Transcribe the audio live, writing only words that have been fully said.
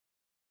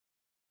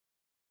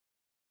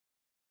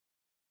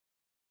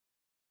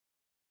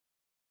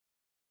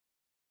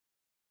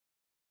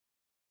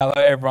Hello,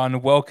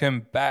 everyone.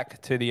 Welcome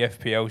back to the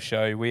FPL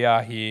show. We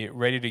are here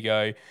ready to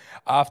go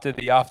after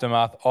the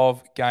aftermath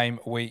of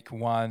game week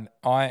 1.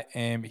 I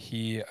am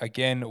here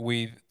again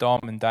with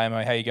Dom and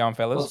Damo. How you going, Not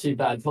fellas? too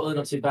bad, Paul.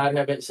 Not too bad.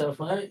 How about yourself,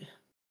 mate?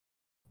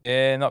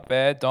 Yeah, not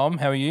bad. Dom,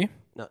 how are you?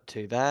 Not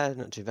too bad,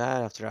 not too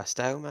bad after our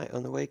stalemate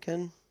on the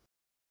weekend.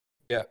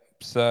 Yeah.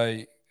 So,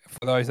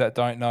 for those that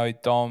don't know,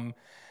 Dom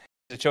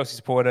is a Chelsea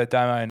supporter.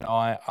 Damo and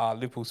I are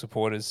Liverpool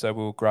supporters. So,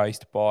 we were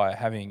graced by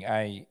having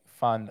a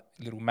fun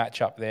little match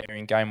up there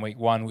in game week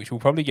 1, which we'll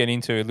probably get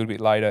into a little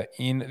bit later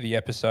in the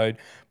episode.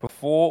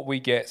 Before we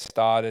get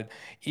started,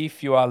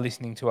 if you are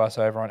listening to us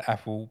over on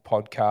Apple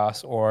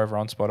Podcasts or over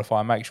on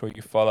Spotify, make sure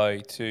you follow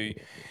to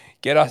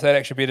get us that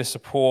extra bit of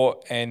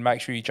support, and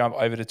make sure you jump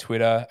over to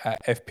Twitter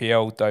at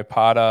FPL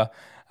Dopada,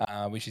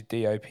 which is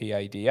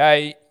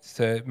DOPADA,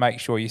 to make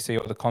sure you see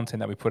all the content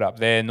that we put up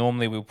there.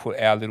 Normally, we'll put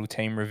our little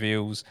team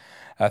reveals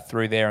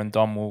through there, and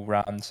Dom will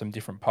run some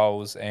different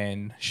polls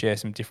and share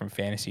some different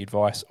fantasy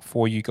advice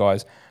for you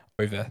guys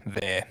over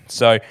there.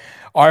 So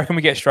I reckon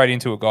we get straight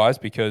into it, guys,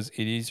 because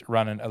it is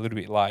running a little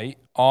bit late.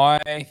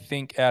 I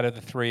think out of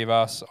the three of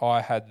us, I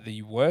had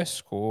the worst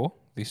score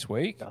this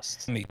week.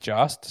 Only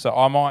just. So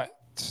I might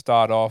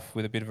start off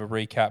with a bit of a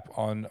recap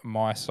on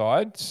my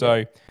side.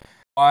 So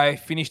I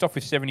finished off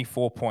with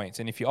 74 points.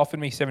 And if you offered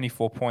me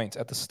 74 points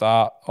at the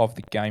start of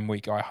the game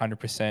week, I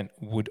 100%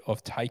 would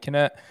have taken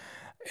it.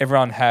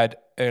 Everyone had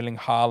Erling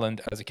Haaland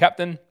as a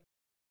captain.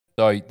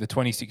 So the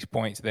 26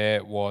 points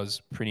there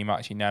was pretty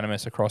much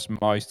unanimous across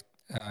most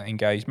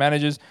engaged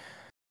managers.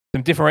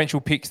 Some differential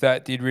picks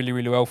that did really,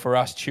 really well for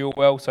us.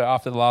 Chilwell. So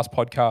after the last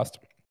podcast,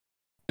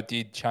 I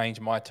did change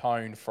my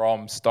tone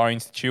from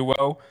Stones to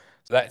Chilwell.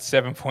 So that's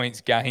 7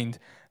 points gained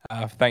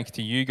thanks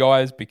to you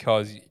guys,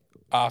 because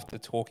after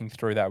talking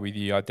through that with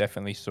you, I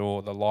definitely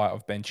saw the light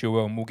of Ben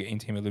Chilwell, and we'll get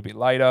into him a little bit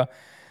later.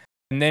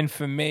 And then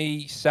for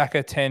me,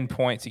 Saka, 10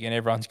 points. Again,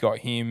 everyone's got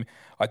him.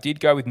 I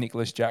did go with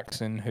Nicholas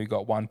Jackson, who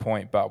got 1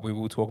 point, but we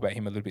will talk about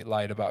him a little bit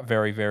later. But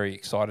very, very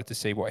excited to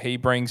see what he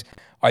brings.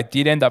 I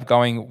did end up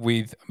going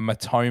with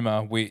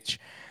Matoma, which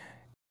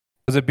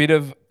was a bit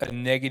of a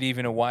negative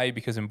in a way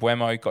because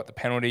Mbeumo got the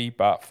penalty,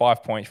 but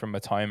 5 points from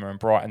Matoma, and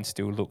Brighton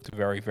still looked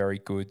very, very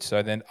good.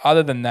 So then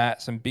other than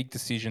that, some big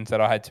decisions that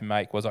I had to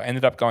make was I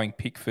ended up going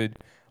Pickford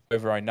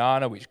over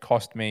Onana, which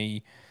cost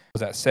me, was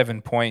that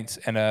 7 points,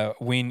 and a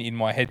win in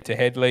my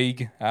head-to-head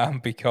league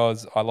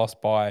because I lost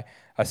by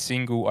a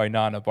single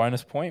Onana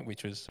bonus point,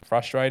 which was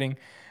frustrating.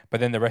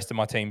 But then the rest of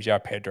my team,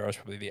 João Pedro is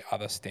probably the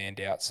other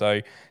standout.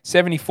 So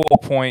 74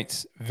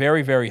 points,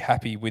 very, very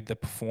happy with the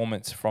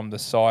performance from the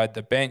side.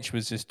 The bench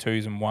was just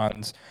twos and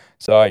ones.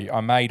 So I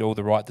made all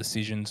the right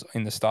decisions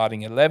in the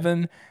starting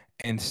 11,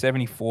 and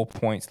 74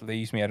 points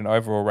leaves me at an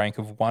overall rank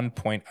of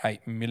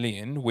 1.8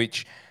 million,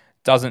 which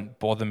doesn't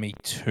bother me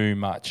too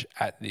much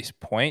at this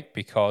point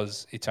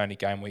because it's only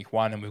game week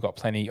 1 and we've got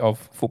plenty of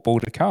football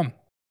to come.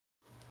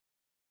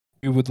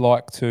 Who would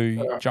like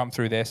to jump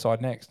through their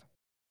side next?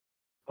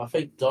 I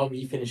think, Dom,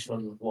 you finished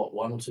on,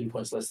 1 or 2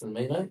 points less than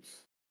me, mate?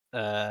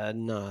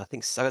 No, I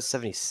think so.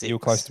 76. You're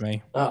close to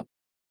me. Oh,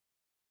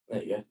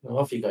 there you go. Well,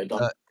 off you go,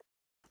 Dom.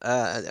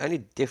 The only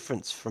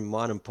difference from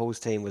mine and Paul's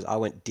team was I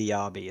went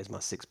DRB as my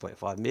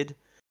 6.5 mid,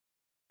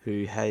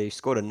 who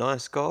scored a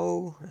nice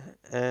goal,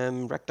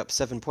 racked up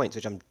 7 points,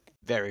 which I'm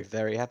very,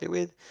 very happy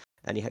with.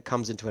 And he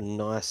comes into a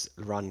nice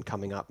run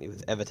coming up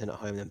with Everton at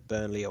home and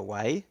Burnley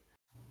away.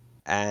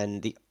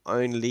 And the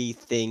only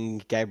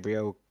thing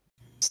Gabriel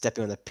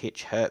stepping on the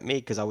pitch hurt me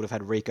because I would have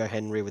had Rico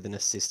Henry with an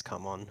assist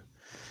come on.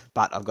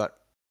 But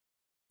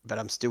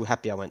I'm still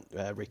happy I went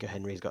Rico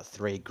Henry's got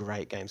 3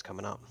 great games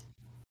coming up.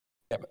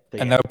 Yep.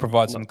 And they'll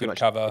provide some good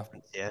cover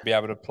to be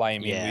able to play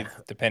him in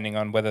with, depending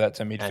on whether that's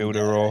a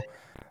midfielder or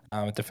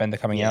a defender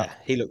coming out.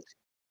 He looked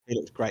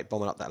great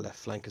bombing up that left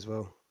flank as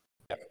well.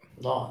 Yep.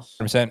 Nice.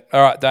 100%.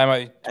 All right,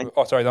 Damo.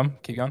 Oh, sorry, Dom.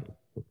 Keep going.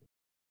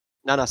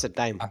 No, I said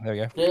Dame. There we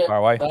go. Yeah. Far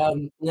away.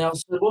 Now,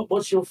 so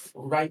what's your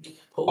rank,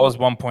 Paul? I was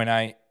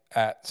 1.8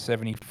 at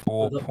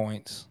 74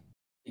 points.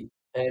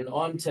 And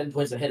I'm 10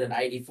 points ahead at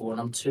 84,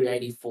 and I'm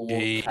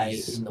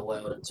 284k in the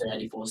world at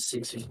 284,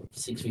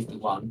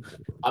 651.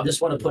 I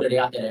just want to put it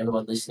out there,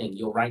 everyone listening.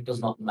 Your rank does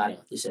not matter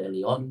this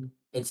early on.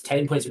 It's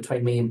 10 points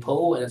between me and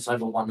Paul, and it's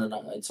over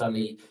it's over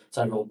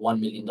 $1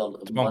 million.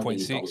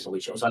 $1.6.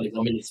 Which was only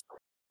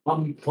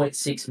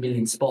 1.6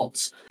 million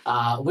spots.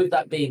 With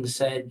that being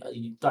said,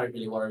 you don't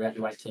really worry about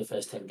your rank to the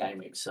first 10 game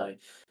weeks. So,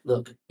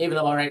 look, even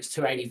though my rank's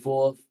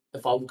 284,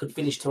 if I could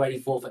finish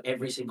 284 for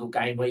every single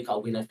game week,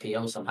 I'll win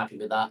FPL, so I'm happy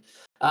with that.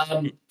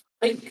 I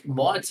think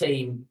my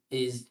team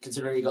is,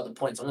 considering you got the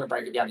points, I'm going to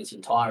break it down in its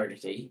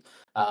entirety.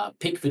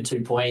 Pickford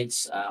 2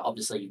 points.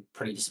 Obviously,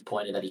 pretty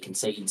disappointed that he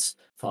concedes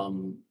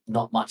from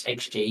not much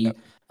XG.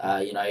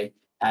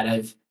 Out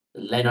of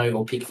Leno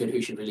or Pickford, who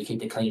should really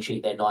keep the clean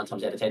sheet there 9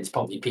 times out of 10, it's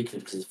probably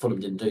Pickford because Fulham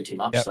didn't do too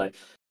much. Yep. So,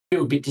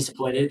 a bit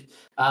disappointed.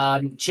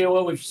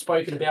 Chilwell, we've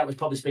spoken about. We'll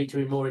probably speak to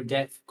him more in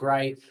depth.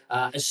 Great.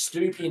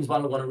 Estupiñán's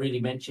one I want to really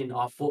mention.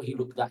 I thought he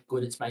looked that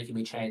good. It's making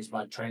me change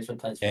my transfer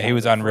plans. Yeah, he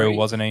was unreal,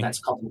 wasn't he?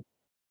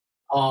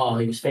 Oh,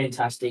 he was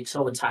fantastic.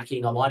 So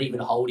attacking. I might even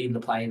hold him to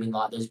play him in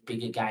like those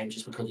bigger games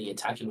just because the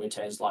attacking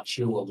returns. Like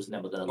Chilwell was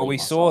never going to Well, leave we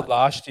my saw side.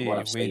 last From what year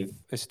I've with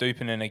seen.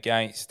 Estupinan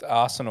against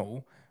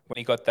Arsenal when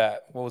he got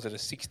that, what was it, a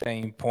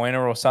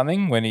 16-pointer or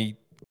something? When he,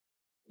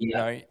 you Yeah.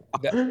 know,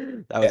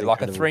 That was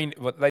like a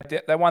incredible.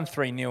 3, they won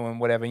 3-0 and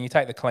whatever, and you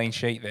take the clean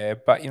sheet there.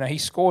 But, he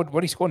scored,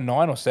 he scored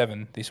 9 or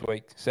 7 this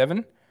week?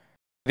 7?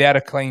 Without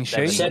a clean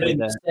sheet? With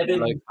a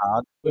yellow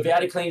card.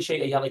 Without a clean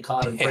sheet, a yellow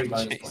card, and 3 Yeah,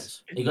 bonus jeez.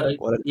 points. He got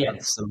What an yeah.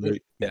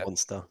 absolute Yeah.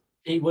 monster.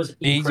 He was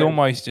He's incredible.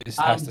 almost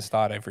just has to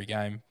start every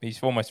game.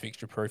 He's almost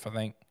fixture proof, I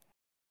think.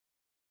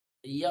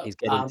 Yep. He's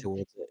getting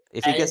towards it.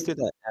 If he gets through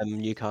that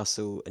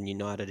Newcastle and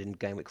United in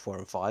game week 4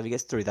 and 5, he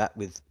gets through that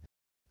with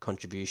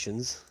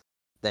contributions,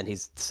 then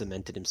he's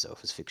cemented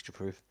himself as fixture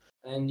proof.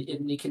 And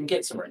you can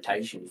get some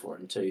rotation for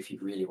him too if you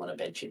really want to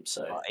bench him.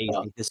 So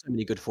Easy. There's so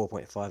many good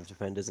 4.5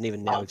 defenders, and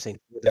even now we've seen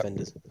 4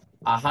 defenders.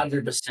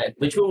 100%,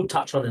 which we'll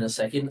touch on in a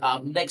second.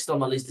 Next on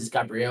my list is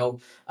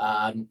Gabriel.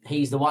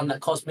 He's the one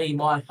that cost me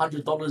my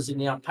 $100 in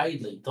the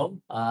unpaid league,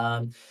 Tom.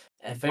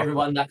 And for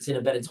everyone that's in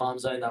a better time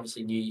zone,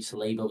 obviously knew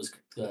Saliba was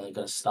going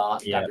to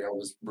start. Yeah. Gabriel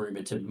was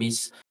rumoured to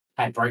miss.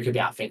 Had broke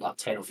about, I think, like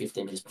 10 or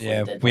 15 minutes before Yeah,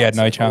 the deadline. we had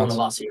no So for all chance. of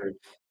us here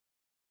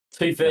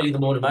 2:30 in the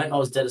morning, mate. I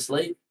was dead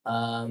asleep.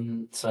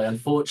 So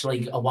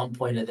unfortunately, a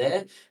 1-pointer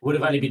there would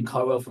have only been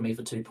Colwell for me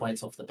for 2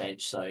 points off the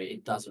bench. So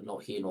it doesn't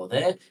not here nor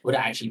there. Would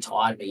have actually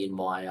tied me in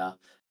my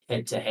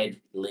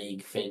head-to-head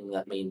league thing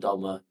that me and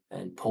Doma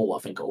and Paul, I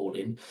think, are all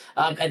in.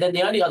 And then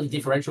the only other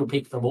differential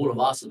pick from all of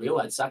us is we all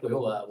had Saka.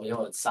 We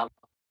all had some.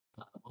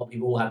 We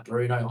all had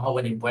Bruno. I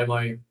went in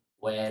Buemo,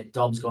 where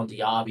Dom's gone to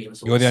Yarby. And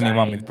it's all You're the only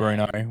one same, with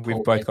Bruno. and We've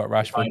Paul both went got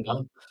Rashford.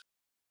 Buemo.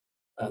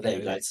 There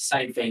we go. It's the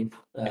same thing.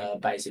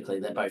 Basically,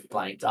 they're both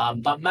blanked.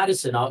 But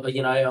Madison, I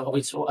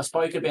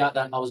spoke about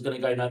that. I was going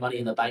to go no money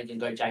in the bank and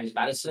go James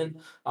Madison.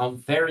 I'm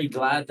very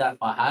glad that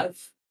I have.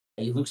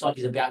 He looks like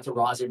he's about to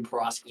rise in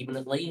price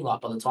imminently.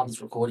 Like by the time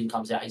this recording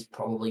comes out, he's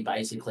probably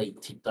basically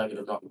tipped over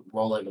to not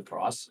rollover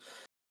price.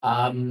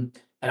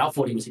 And I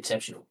thought he was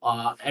exceptional.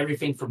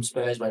 Everything from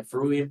Spurs went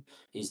through him.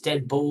 His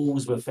dead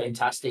balls were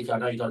fantastic. I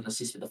know he got an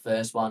assist for the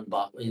first one,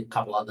 but a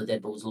couple other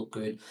dead balls look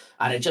good.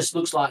 And it just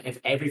looks like if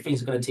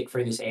everything's going to tick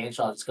through this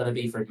answer, it's going to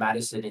be for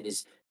Madison in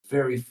this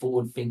very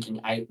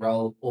forward-thinking 8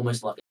 role,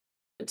 almost like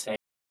a 10.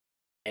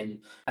 And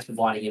that's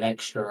providing an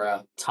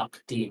extra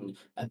tucked-in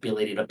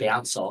ability to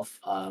bounce off.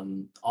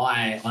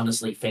 I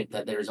honestly think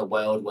that there is a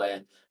world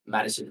where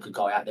Madison could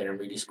go out there and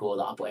really score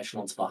the upper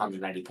echelons for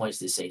 180 points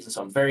this season.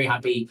 So I'm very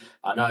happy.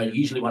 I know I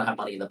usually want to have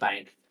money in the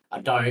bank.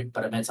 I don't,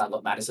 but it meant I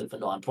got Madison for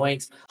 9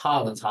 points.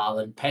 Haaland's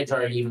Haaland.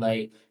 Pedro, even though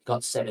he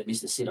got 7,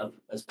 missed a sit-up,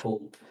 as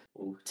Paul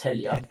will tell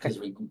you, because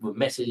we were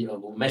messaging.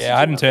 Yeah, I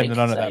hadn't turned it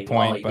on at that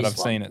point, but I've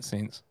seen it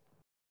since.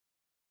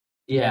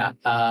 Yeah,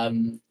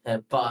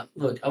 but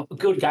look, a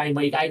good game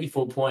week,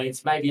 84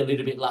 points. Maybe a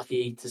little bit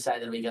lucky to say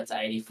that we got to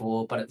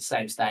 84, but at the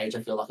same stage,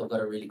 I feel like I've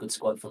got a really good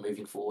squad for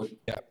moving forward.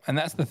 Yeah, and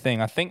that's the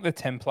thing. I think the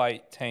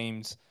template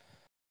teams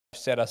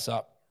set us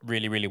up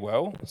really, really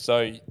well.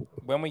 So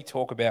when we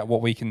talk about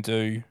what we can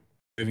do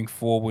moving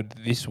forward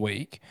this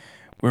week,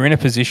 we're in a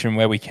position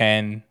where we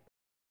can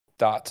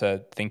start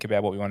to think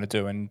about what we want to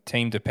do, and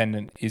team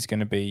dependent is going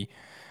to be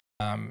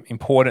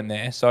important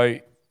there. So,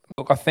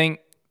 look, I think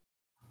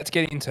let's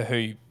get into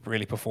who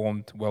really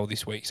performed well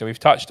this week. So we've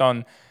touched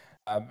on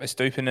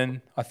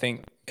Estupinan. I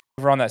think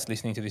everyone that's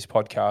listening to this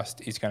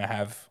podcast is going to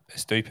have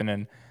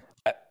Estupinan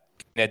at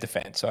their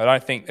defence. So I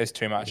don't think there's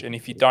too much. And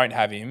if you don't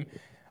have him,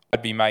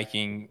 I'd be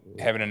making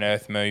heaven and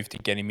earth move to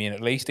get him in at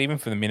least, even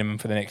for the minimum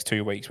for the next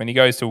 2 weeks. When he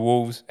goes to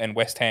Wolves and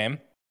West Ham,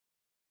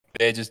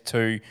 they're just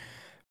 2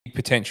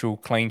 potential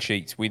clean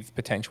sheets with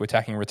potential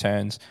attacking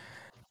returns.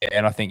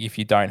 And I think if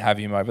you don't have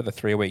him over the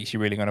 3 weeks,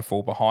 you're really going to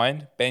fall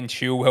behind. Ben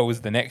Chilwell was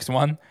the next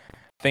one.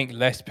 I think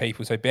less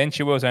people. So Ben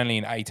Chilwell's only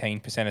in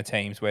 18% of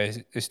teams, whereas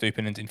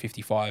Estupinan's in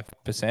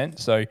 55%.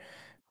 So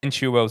Ben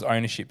Chilwell's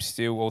ownership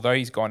still, although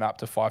he's gone up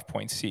to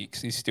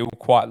 5.6, is still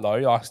quite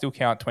low. I still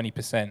count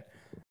 20%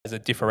 as a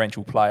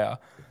differential player.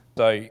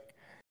 So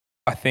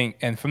I think,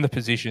 and from the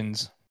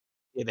positions...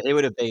 Yeah, but he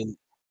would have been...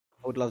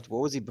 I would love to...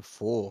 What was he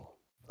before,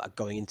 like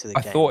going into the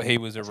game? I thought he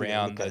was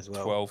around the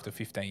 12 to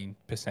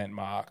 15%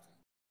 mark.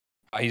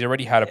 He's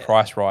already had a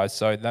price rise,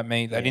 so that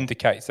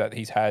indicates that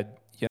he's had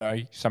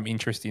some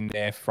interest in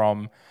there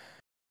from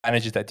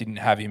managers that didn't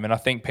have him, and I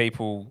think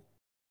people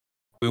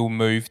will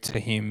move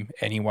to him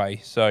anyway.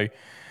 So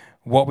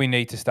what we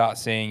need to start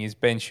seeing is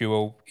Ben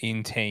Chilwell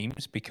in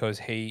teams, because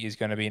he is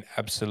going to be an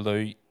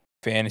absolute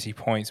fantasy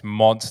points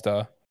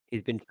monster.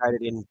 He's been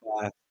traded in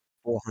by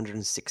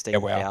 416,000.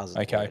 Yeah, wow.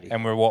 Okay, already.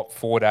 And we're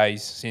 4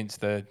 days since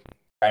the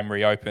game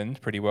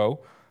reopened, pretty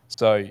well.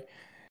 So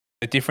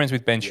the difference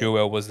with Ben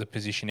Chilwell was the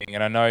positioning.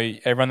 And I know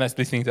everyone that's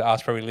listening to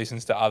us probably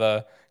listens to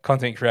other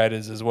content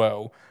creators as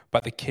well.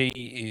 But the key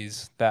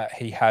is that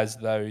he has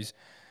those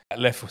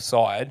left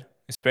side,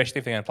 especially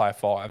if they're going to play a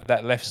 5,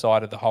 that left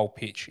side of the whole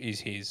pitch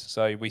is his.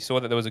 So we saw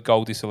that there was a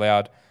goal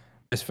disallowed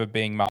just for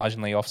being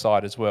marginally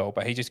offside as well.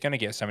 But he's just going to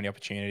get so many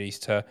opportunities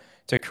to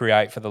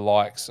create for the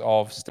likes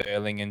of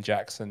Sterling and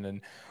Jackson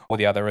and all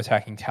the other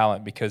attacking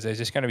talent, because there's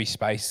just going to be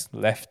space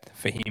left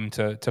for him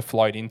to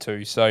float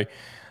into. So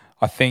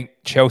I think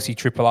Chelsea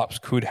triple ups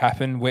could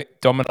happen.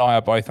 Dom and I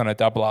are both on a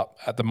double up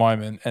at the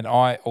moment, and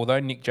although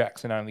Nick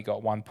Jackson only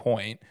got 1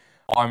 point,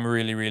 I'm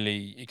really,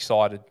 really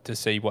excited to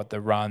see what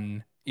the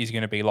run is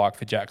going to be like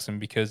for Jackson,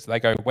 because they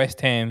go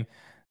West Ham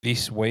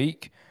this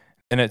week,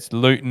 and it's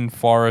Luton,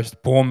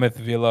 Forest, Bournemouth,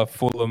 Villa,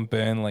 Fulham,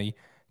 Burnley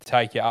to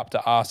take you up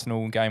to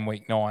Arsenal in game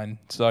week 9.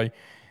 So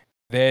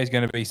there's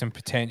going to be some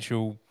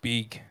potential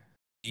big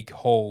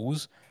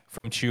hauls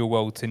from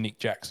Chilwell to Nick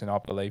Jackson, I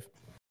believe.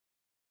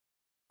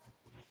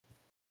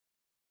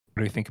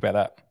 What do you think about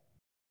that?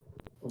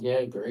 Yeah,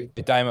 I agree.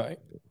 Damo,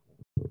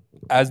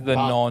 as the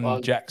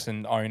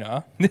non-Jackson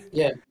owner,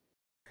 yeah,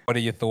 what are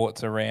your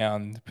thoughts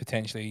around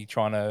potentially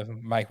trying to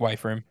make way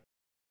for him?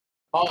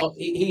 Oh,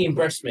 he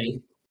impressed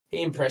me.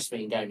 He impressed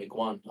me in game week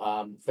 1.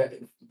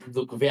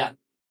 Look, without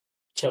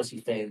Chelsea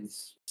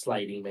fans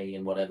slating me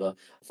and whatever,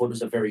 I thought it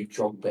was a very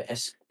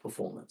Drogba-esque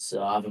performance.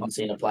 I haven't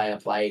seen a player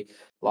play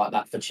like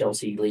that for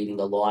Chelsea leading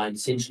the line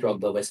since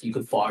Drogba, where you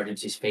could fire it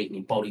into his feet and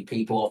he'd body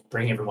people off,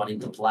 bring everyone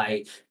into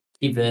play,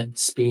 give it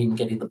spin,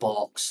 get in the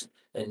box,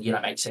 and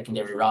make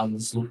secondary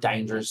runs, look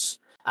dangerous.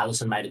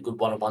 Alisson made a good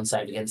one-on-one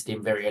save against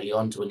him very early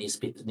on to a near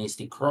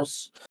stick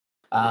cross.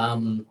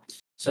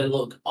 So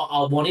look,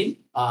 I want him.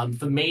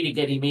 For me to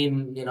get him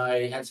in,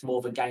 that's more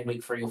of a game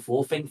week 3 or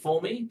 4 thing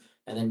for me.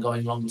 And then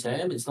going long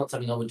term, it's not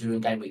something I would do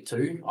in game week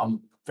 2.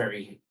 I'm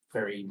very,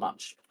 very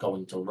much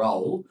going to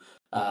roll.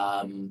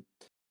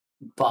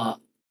 But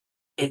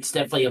it's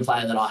definitely a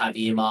player that I have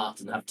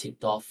earmarked and have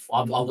ticked off.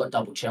 I've got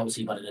double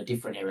Chelsea, but in a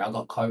different area. I've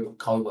got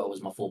Colwell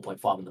as my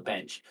 4.5 on the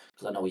bench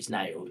because I know he's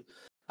nailed.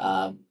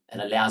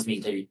 And allows me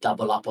to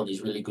double up on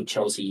these really good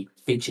Chelsea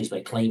fixtures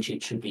where clean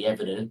sheet should be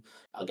evident.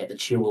 I'll get the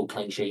Chilwell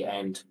clean sheet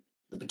and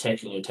the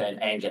protection return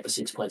and get the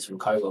 6 points from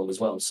Colwell as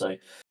well. So,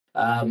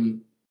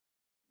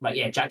 but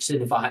yeah,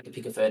 Jackson, if I had to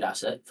pick a third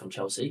asset from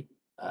Chelsea,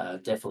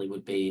 definitely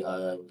would be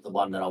the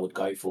one that I would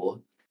go for.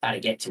 How to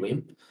get to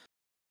him.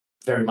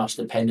 Very much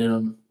dependent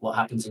on what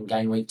happens in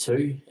game week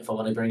 2. If I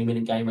want to bring him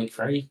in game week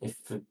 3, if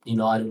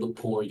United look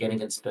poor again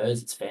against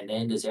Spurs, it's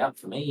Fernandes out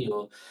for me.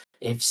 Or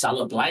if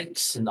Salah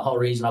blanks, and the whole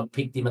reason I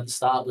picked him at the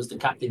start was to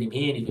captain him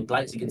here, and if he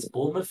blanks against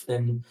Bournemouth,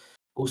 then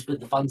we'll split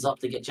the funds up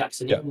to get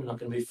Jackson in, and I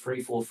can move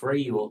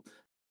 3-4-3 or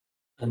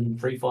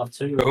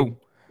 3-5-2 and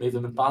move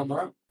him and Palmer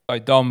up. So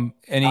Dom,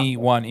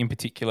 anyone in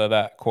particular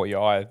that caught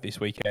your eye this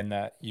weekend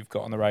that you've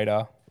got on the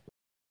radar?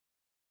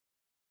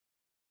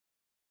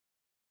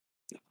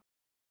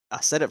 I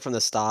said it from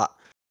the start.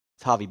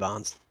 It's Harvey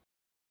Barnes.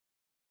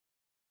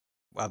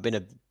 I've been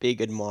a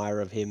big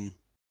admirer of him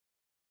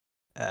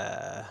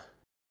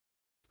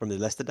from the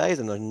Leicester days,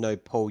 and I know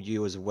Paul,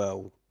 you as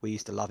well. We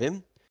used to love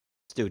him,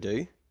 still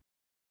do.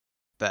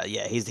 But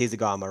yeah, he's the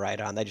guy on my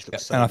radar, and they just look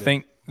so good. And I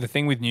think the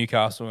thing with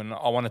Newcastle, and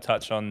I want to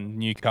touch on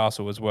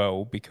Newcastle as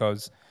well,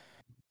 because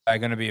they're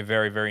going to be a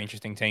very, very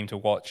interesting team to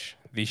watch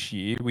this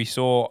year. We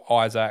saw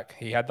Isaac;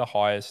 he had the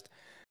highest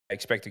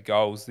expected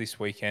goals this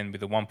weekend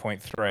with a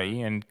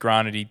 1.3, and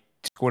granted, he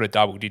scored a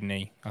double, didn't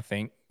he? I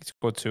think he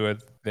scored 2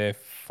 of their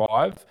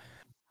 5.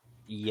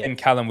 Yeah. And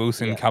Callum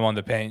Wilson come on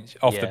the bench,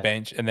 the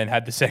bench, and then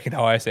had the second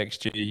highest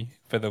XG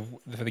for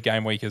the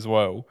game week as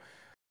well.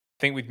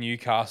 I think with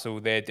Newcastle,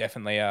 they're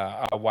definitely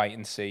a wait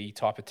and see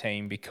type of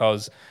team,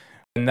 because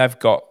when they've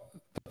got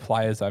the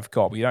players they've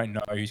got, we don't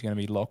know who's going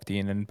to be locked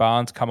in. And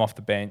Barnes come off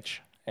the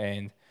bench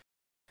and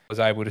was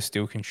able to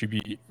still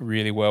contribute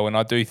really well. And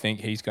I do think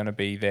he's going to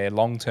be there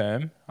long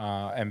term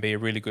and be a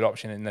really good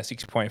option in the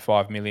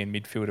 6.5 million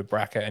midfielder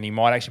bracket. And he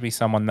might actually be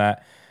someone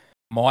that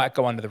might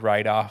go under the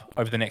radar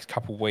over the next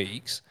couple of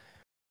weeks,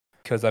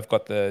 because they've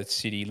got the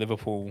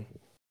City-Liverpool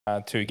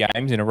 2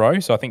 games in a row.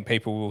 So I think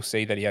people will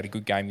see that he had a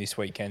good game this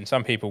weekend.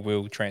 Some people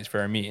will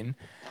transfer him in.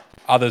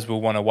 Others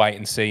will want to wait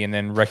and see and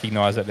then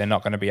recognise that they're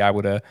not going to be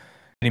able to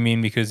get him in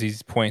because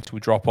his points will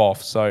drop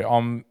off. So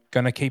I'm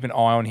going to keep an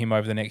eye on him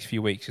over the next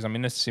few weeks, because I'm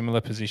in a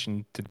similar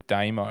position to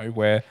Damo,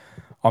 where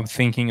I'm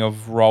thinking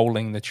of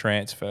rolling the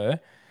transfer.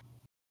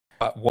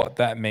 But what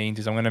that means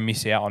is I'm going to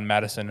miss out on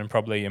Maddison and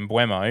probably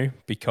Mbeumo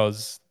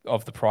because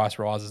of the price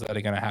rises that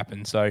are going to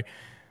happen. So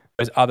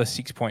those other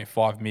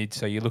 6.5 mids,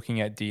 so you're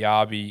looking at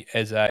Diaby,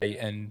 Eze,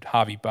 and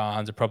Harvey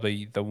Barnes are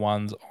probably the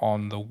ones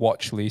on the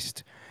watch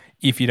list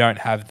if you don't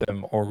have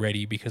them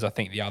already, because I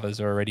think the others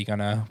are already going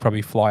to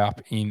probably fly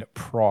up in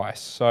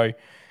price. So,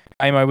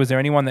 Amo, was there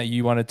anyone that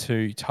you wanted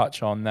to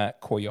touch on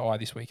that caught your eye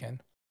this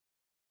weekend?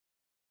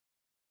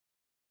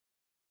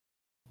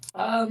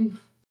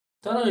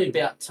 Don't know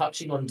about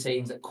touching on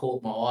teams that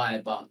caught my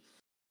eye, but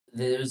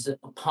there's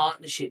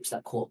partnerships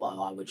that caught my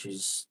eye, which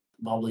is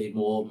probably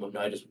more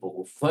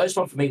noticeable. First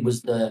one for me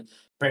was the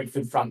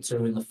Brentford front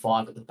 2 and the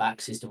 5 at the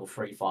back system, or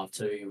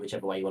 3-5-2,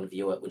 whichever way you want to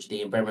view it, which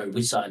the Mbeumo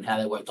Wissa and how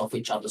they worked off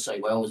each other so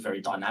well was very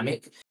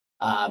dynamic.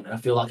 And I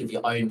feel like if you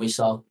own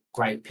Wissa,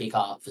 great pick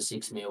up for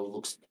 6 mil,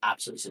 looks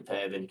absolutely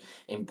superb. And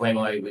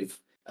Mbeumo, with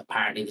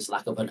apparently this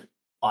lack of an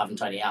Ivan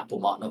Toney Apple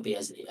might not be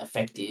as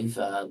effective,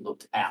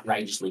 looked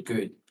outrageously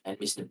good and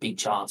missed a big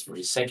chance for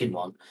his second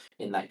one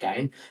in that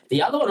game.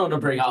 The other one I want to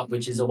bring up,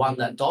 which is the one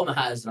that Dom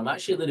has, and I'm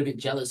actually a little bit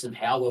jealous of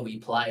how well he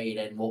played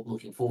and what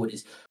looking forward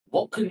is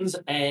Watkins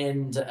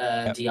and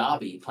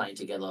Diaby playing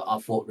together. I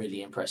thought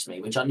really impressed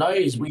me, which I know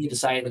is weird to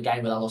say in a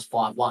game where they lost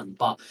 5-1,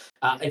 but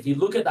if you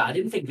look at that, I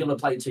didn't think Villa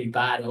played too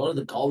bad. A lot of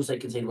the goals they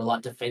conceded were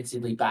like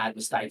defensively bad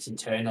mistakes and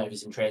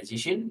turnovers in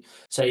transition.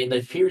 So in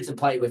those periods of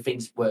play where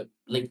things were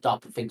linked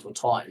up and things were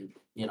tight,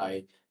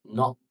 and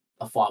not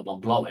a 5-1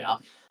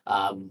 blowout.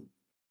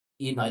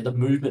 The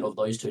movement of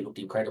those two looked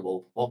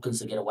incredible. Watkins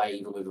to get away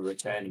even with a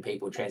return and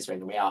people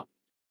transferring him out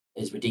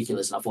is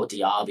ridiculous. And I thought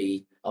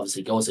Diaby,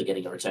 obviously also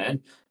getting a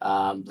return,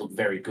 looked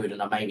very good.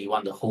 And I maybe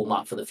one to home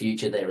up for the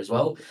future there as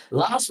well.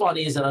 Last one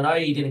is, and I know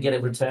he didn't get a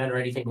return or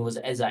anything, but was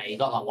Eze. He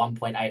got like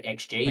 1.8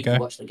 XG. If you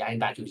watch the game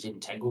back, he was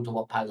integral to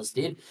what Palace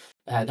did.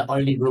 The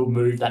only real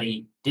move that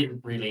he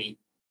didn't really,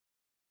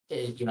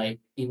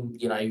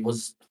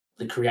 was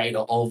the creator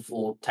of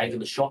or taking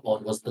the shot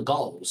on was the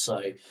goal.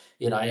 So,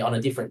 on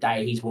a different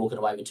day, he's walking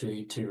away with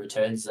two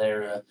returns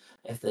there.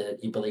 If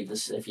you believe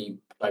this, if you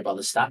go by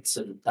the stats,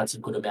 and that's a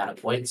good amount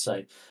of points.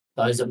 So,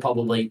 those are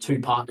probably two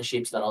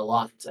partnerships that I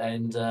liked,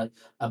 and a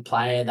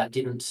player that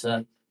didn't,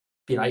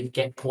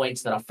 get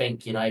points that I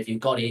think, if you've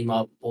got him,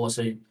 I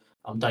also.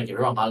 Don't get me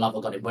wrong, I love I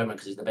got him Wemmer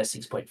because he's the best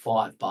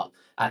 6.5. But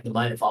at the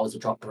moment, if I was to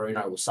drop Bruno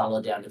or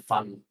Salah down to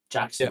fund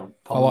Jackson,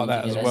 I like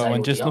that as well.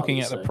 And just looking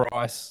at the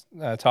price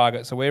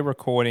target, so we're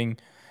recording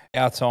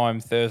our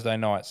time Thursday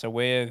night. So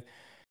we're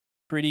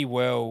pretty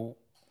well,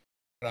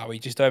 are we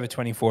just over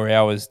 24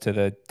 hours to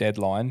the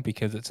deadline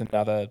because it's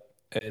another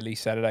early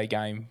Saturday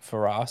game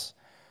for us.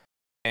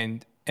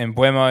 And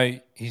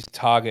Mbeumo, his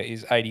target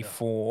is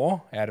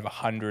 84 out of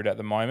 100 at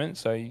the moment.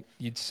 So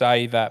you'd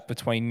say that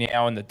between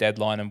now and the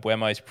deadline,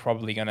 Mbeumo is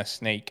probably going to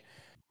sneak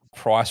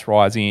price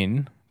rise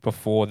in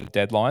before the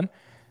deadline.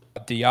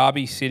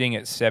 Diaby sitting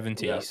at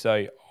 70,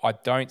 so I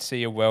don't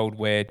see a world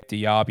where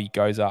Diaby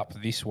goes up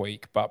this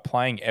week. But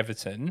playing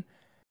Everton,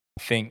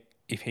 I think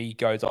if he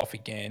goes off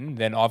again,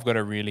 then I've got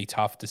a really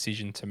tough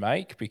decision to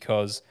make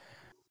because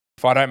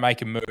if I don't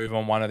make a move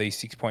on one of these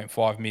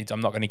 6.5 mids,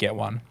 I'm not going to get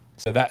one.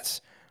 So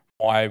that's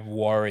my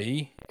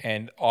worry,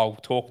 and I'll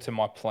talk to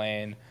my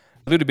plan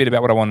a little bit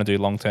about what I want to do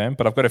long term,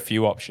 but I've got a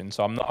few options,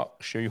 so I'm not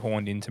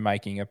shoehorned into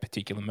making a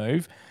particular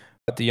move.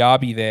 But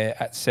Diaby there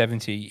at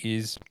 70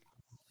 is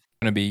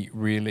going to be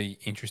really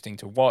interesting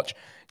to watch,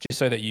 just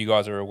so that you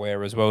guys are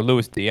aware as well.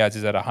 Luis Diaz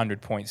is at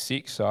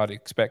 100.6, so I'd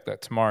expect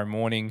that tomorrow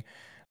morning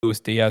Luis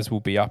Diaz will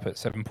be up at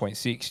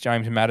 7.6.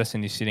 James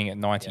Maddison is sitting at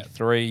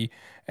 93,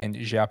 and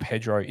João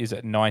Pedro is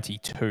at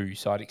 92.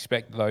 So I'd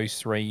expect those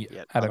three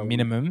at a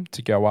minimum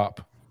to go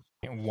up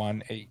in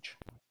one each.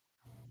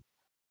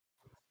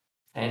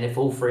 And if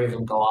all three of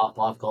them go up,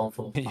 I've gone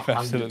from you've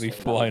absolutely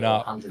flown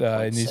up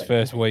in this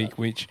first week,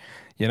 which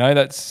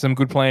that's some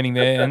good planning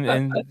there,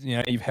 and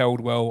you've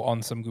held well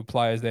on some good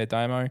players there,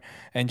 Damo.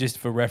 And just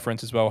for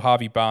reference as well,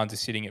 Harvey Barnes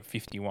is sitting at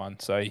 51,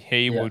 so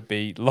he would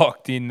be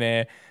locked in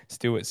there,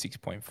 still at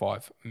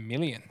 6.5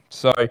 million.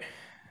 So I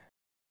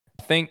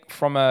think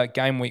from a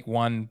game week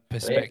 1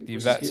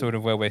 perspective, that's sort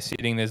of where we're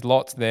sitting. There's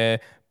lots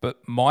there, but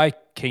my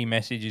key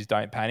message is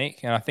don't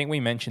panic. And I think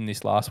we mentioned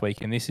this last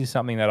week, and this is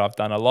something that I've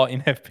done a lot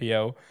in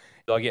FPL.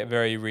 I get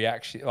very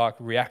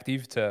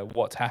reactive to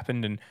what's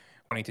happened and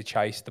wanting to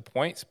chase the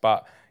points.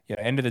 But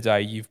end of the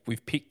day,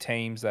 we've picked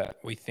teams that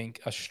we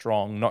think are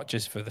strong, not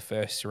just for the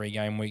first 3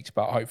 game weeks,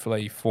 but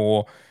hopefully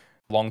for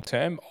long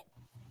term.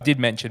 I did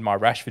mention my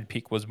Rashford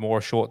pick was more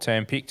a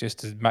short-term pick just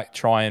to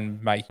try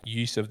and make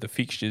use of the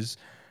fixtures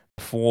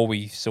before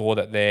we saw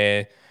that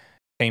their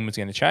team was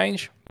going to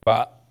change.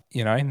 But,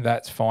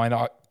 that's fine.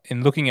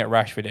 In looking at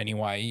Rashford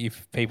anyway,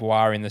 if people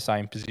are in the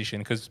same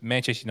position, because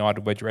Manchester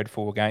United were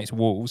dreadful against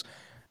Wolves,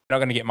 they're not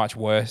going to get much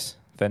worse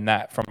than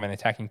that from an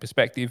attacking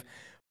perspective.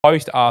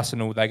 Post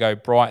Arsenal, they go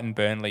Brighton,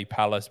 Burnley,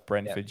 Palace,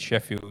 Brentford,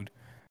 Sheffield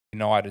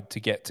United to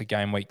get to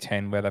game week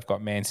 10 where they've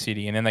got Man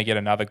City, and then they get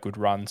another good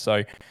run.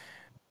 So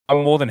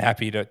I'm more than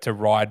happy to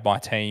ride my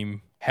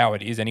team how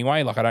it is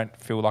anyway. I don't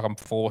feel like I'm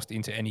forced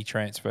into any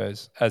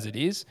transfers as it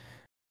is.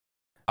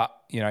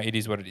 It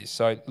is what it is.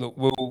 So look,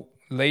 we'll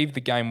leave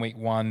the game week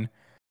 1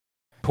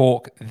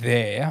 talk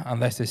there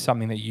unless there's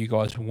something that you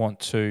guys want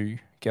to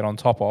get on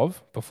top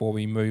of before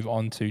we move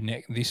on to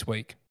this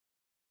week.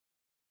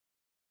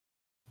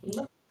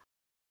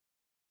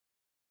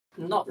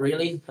 Not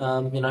really.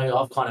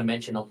 I've kind of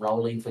mentioned I'm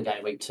rolling for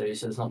game week 2,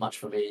 so there's not much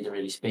for me to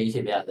really speak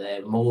about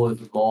there. More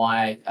of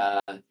my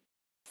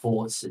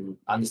thoughts and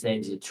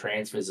understandings of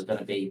transfers are going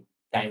to be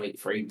game week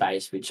 3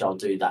 based, which I'll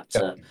do that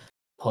to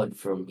pod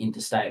from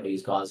interstate where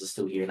you guys are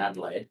still here in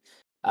Adelaide.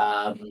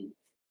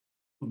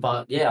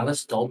 But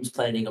unless Dom's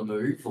planning a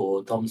move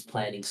or Dom's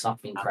planning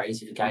something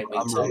crazy for game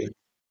week 2.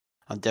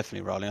 I'm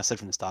definitely rolling. I said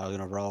from the start I was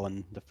going to roll,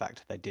 and the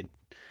fact they did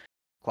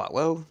quite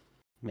well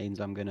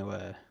means I'm going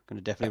to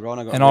definitely roll.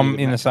 And I'm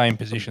in the same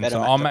position,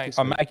 so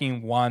I'm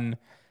making one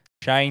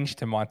change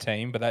to my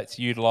team, but that's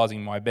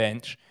utilising my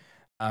bench,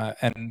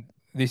 and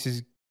this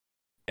is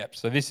Yep.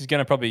 So this is going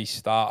to probably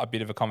start a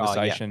bit of a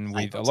conversation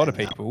with a lot of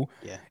people.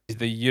 Yeah. Is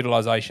the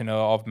utilisation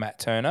of Matt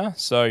Turner.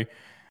 So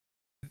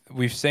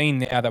we've seen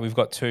now that we've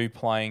got 2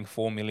 playing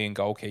 4 million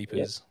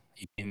goalkeepers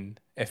in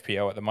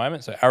FPL at the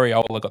moment. So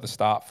Areola got the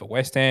start for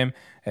West Ham,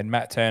 and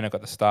Matt Turner got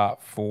the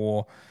start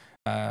for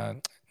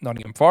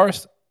Nottingham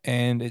Forest.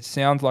 And it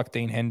sounds like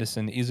Dean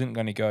Henderson isn't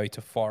going to go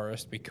to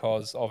Forest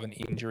because of an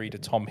injury to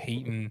Tom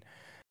Heaton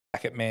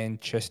back at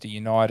Manchester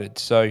United.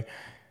 So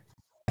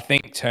I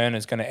think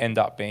Turner's going to end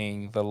up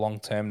being the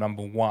long-term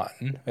number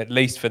 1, at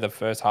least for the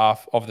first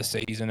half of the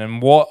season.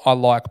 And what I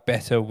like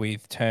better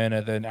with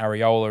Turner than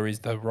Areola is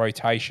the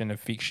rotation of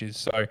fixtures.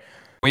 So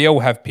we all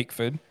have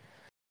Pickford,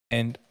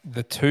 and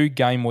the 2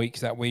 game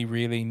weeks that we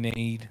really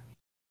need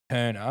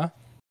Turner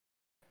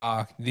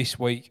are this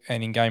week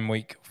and in game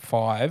week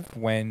 5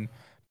 when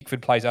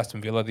Pickford plays Aston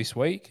Villa this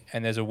week,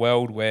 and there's a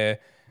world where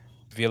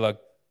Villa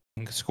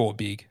can score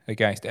big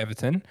against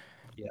Everton.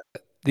 Yeah.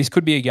 This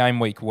could be a game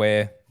week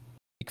where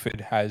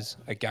Pickford has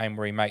a game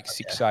where he makes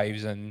 6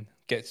 saves and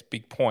gets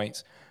big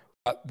points.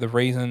 But the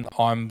reason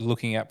I'm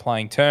looking at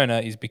playing Turner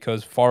is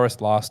because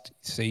Forest last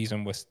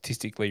season was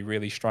statistically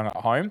really strong at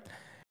home,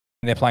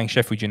 and they're playing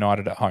Sheffield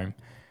United at home.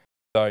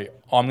 So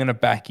I'm going to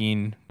back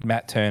in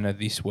Matt Turner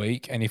this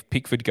week, and if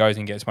Pickford goes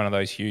and gets one of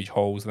those huge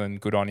hauls, then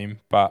good on him.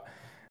 But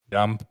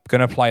I'm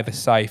going to play the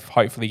safe,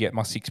 hopefully get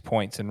my 6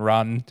 points and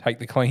run, take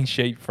the clean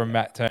sheet from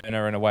Matt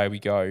Turner, and away we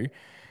go.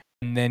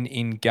 And then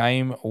in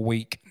game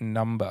week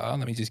number,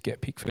 let me just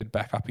get Pickford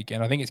back up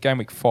again. I think it's game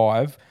week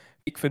 5.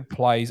 Pickford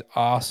plays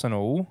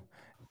Arsenal,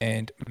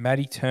 and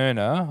Matty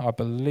Turner, I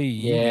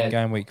believe, in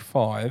game week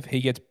 5,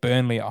 he gets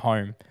Burnley at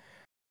home.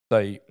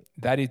 So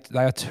they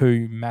are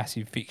 2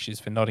 massive fixtures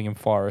for Nottingham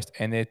Forest,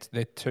 and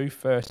they're 2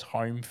 first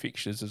home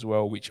fixtures as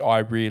well, which I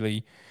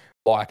really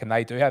like. And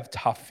they do have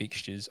tough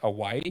fixtures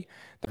away.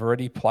 They've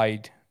already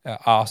played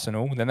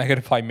Arsenal, then they're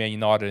going to play Man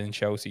United and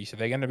Chelsea, so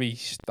they're going to be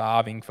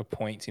starving for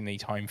points in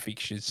these home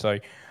fixtures. So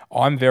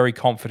I'm very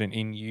confident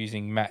in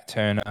using Matt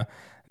Turner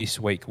this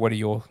week. What are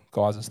your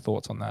guys'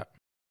 thoughts on that?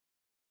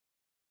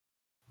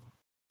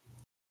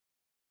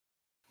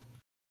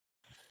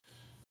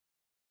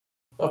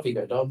 Off you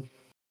go, Dom.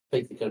 I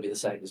think it's going to be the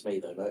same as me,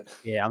 though, mate.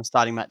 Yeah, I'm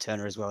starting Matt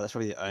Turner as well. That's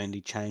probably the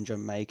only change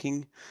I'm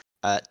making.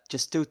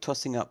 Just still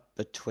tossing up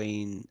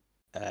between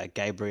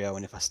Gabriel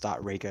and if I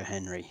start Rico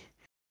Henry.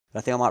 But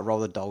I think I might roll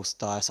the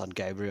dice on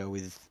Gabriel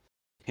with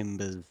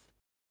Timber's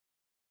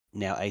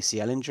now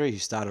ACL injury, who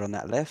started on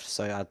that left.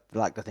 So I'd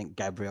like to think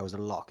Gabriel's a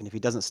lock. And if he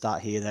doesn't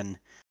start here, then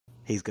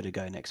he's going to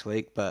go next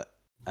week. But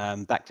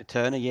back to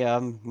Turner,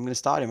 I'm going to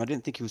start him. I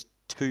didn't think he was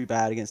too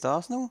bad against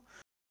Arsenal.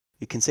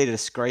 He conceded a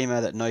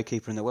screamer that no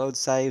keeper in the world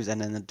saves,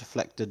 and then the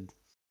deflected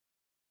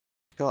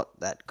shot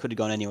that could have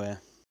gone anywhere.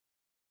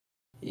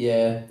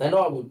 Yeah, and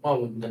I'm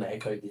going to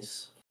echo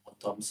this. What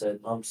Dom said.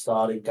 I'm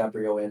starting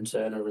Gabriel and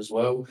Turner as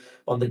well.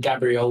 On the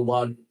Gabriel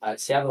one, it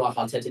sounded like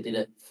Arteta did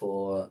it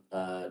for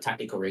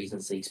tactical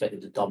reasons. He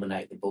expected to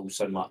dominate the ball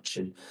so much,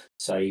 and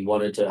so he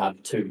wanted to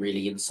have 2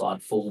 really inside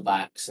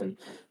fullbacks and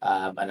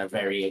a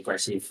very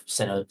aggressive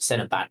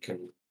centre back,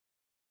 and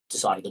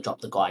decided to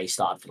drop the guy he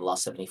started for the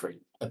last 73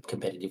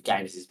 competitive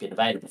games he's been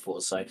available for.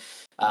 So,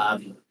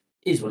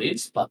 is what it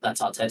is, but that's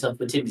Arteta.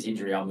 With Tim's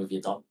injury, I'm with you,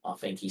 Dom. I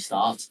think he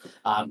starts.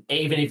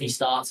 Even if he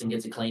starts and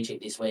gets a clean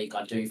sheet this week,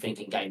 I do think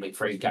in game week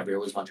 3,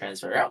 Gabriel is my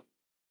transfer out.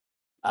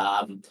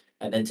 And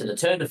then to the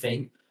Turner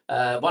thing,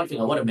 one thing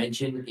I want to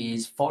mention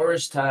is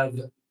Forest have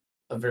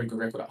a very good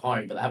record at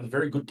home, but they have a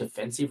very good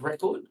defensive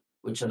record,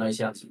 which I know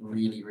sounds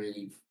really,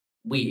 really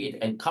weird.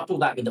 And couple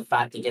that with the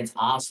fact against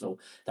Arsenal,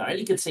 they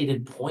only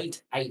conceded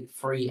 0.83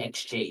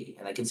 XG,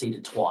 and they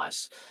conceded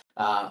twice.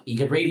 You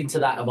could read into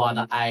that of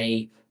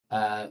either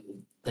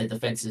the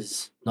defense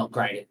is not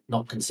great at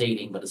not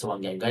conceding, but it's a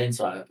 1-game game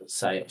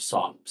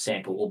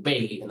sample, or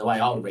B, and the way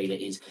I would read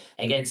it is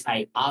against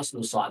a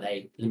Arsenal side,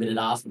 they limited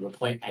Arsenal to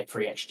 0.83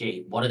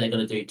 XG. What are they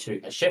going to do to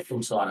a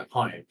Sheffield side at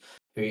home,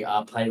 who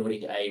are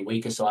playing a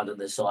weaker side than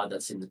the side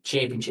that's in the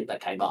championship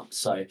that came up?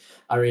 So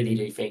I really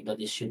do think that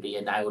this should be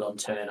a nailed on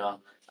Turner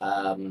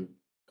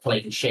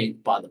clean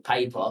sheet by the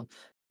paper.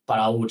 But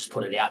I will just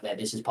put it out there.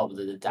 This is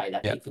probably the day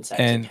that Pickford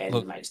saves a pen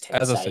and makes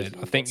 10 as I saves. said,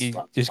 I think you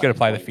just got to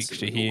play the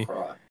fixture here.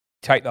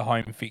 Take the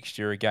home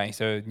fixture against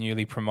a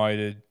newly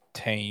promoted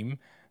team.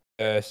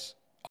 I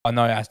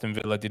know Aston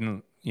Villa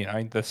didn't,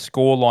 the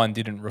scoreline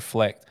didn't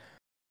reflect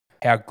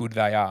how good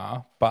they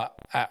are, but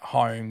at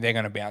home they're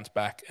going to bounce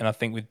back. And I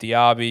think with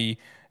Diaby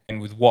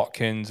and with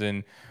Watkins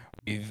and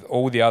with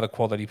all the other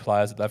quality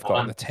players that they've got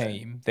on the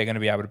team, they're going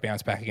to be able to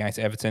bounce back against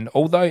Everton.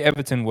 Although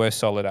Everton were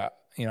solid at,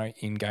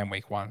 in game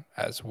week 1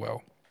 as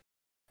well.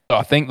 So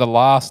I think the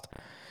last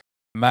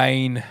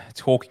main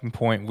talking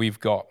point we've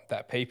got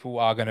that people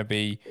are going to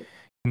be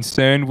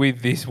concerned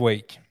with this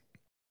week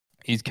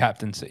is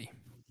captaincy.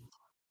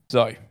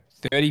 So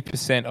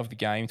 30% of the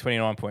game,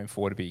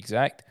 29.4 to be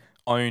exact,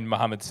 owned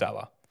Mohamed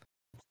Salah.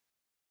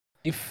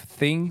 If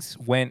things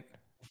went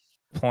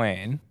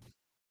plan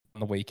on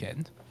the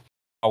weekend,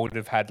 I would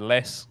have had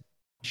less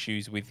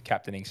issues with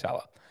captaining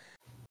Salah.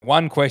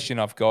 One question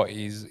I've got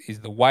is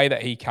the way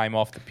that he came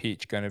off the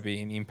pitch going to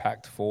be an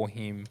impact for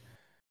him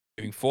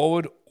moving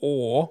forward,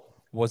 or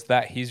was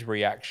that his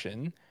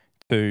reaction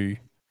to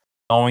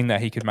knowing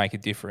that he could make a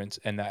difference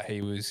and that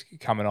he was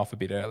coming off a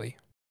bit early?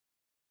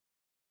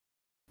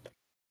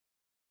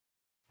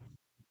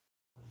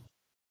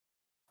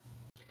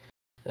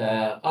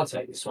 I'll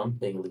take this one,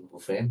 being a Liverpool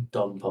fan.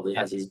 Dom probably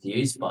has his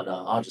views, but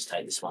I'll just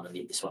take this one and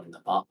nip this one in the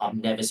park. I've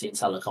never seen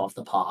Salah come off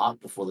the park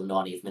before the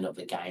 90th minute of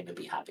the game and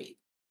be happy.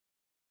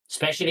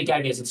 Especially the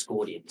game he hasn't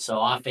scored in.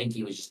 So I think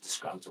he was just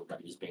disgruntled that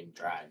he was being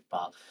dragged.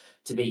 But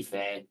to be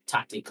fair,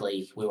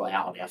 tactically, we were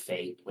out on our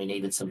feet. We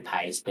needed some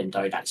pace. Ben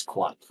Dodak's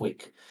quite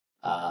quick.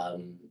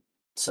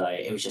 So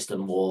it was just a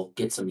more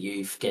get some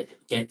youth,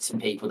 get some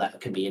people that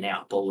can be an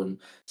outball, and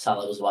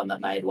Salah was one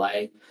that made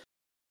way.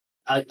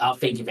 I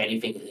think if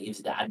anything, it gives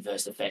it the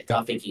adverse effect.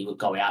 I think he would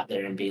go out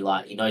there and be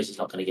like, he knows he's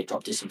not going to get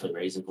dropped discipline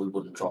reasons. We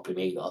wouldn't drop him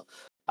either.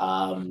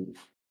 And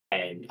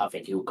I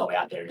think he would go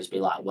out there and just be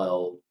like,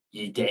 well,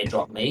 you dare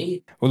drop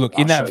me? Well, look,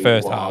 I'll in that show you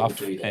first what I will half,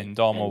 do then. and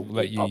Dom will And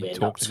let he'd you probably end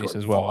talk up to this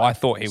scoring as well. I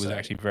 5. thought he was So-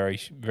 actually very,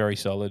 very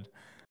solid.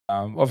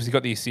 Obviously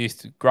got the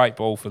assist, great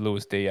ball for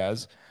Luis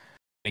Diaz.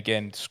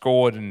 Again,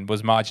 scored and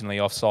was marginally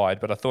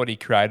offside, but I thought he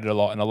created a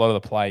lot, and a lot of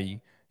the play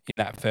in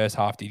that first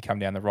half did come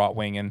down the right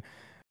wing. And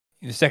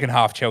in the second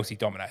half, Chelsea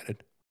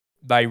dominated.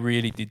 They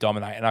really did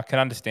dominate, and I can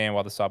understand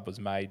why the sub was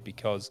made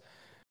because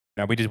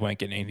we just weren't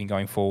getting anything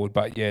going forward.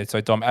 But yeah,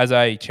 so Dom, as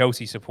a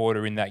Chelsea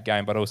supporter in that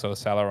game, but also a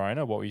Salah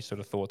owner, what were your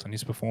sort of thoughts on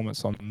his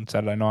performance on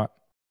Sunday night?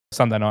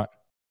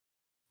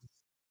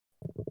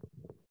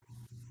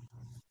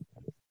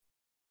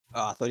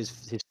 Oh, I thought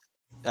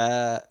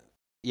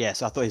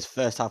so I thought his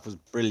first half was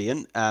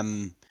brilliant.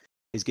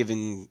 He's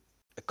giving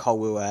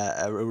Colwill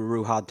a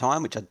real hard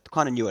time, which I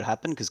kind of knew would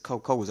happen because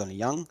Cole was only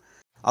young.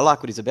 I like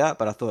what he's about,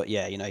 but I thought,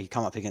 he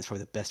come up against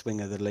probably the best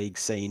winger the league's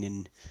seen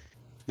in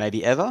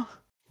maybe ever.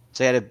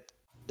 So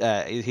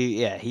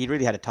he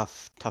really had a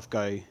tough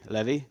go,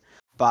 Levy.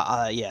 But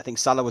I think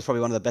Salah was probably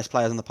one of the best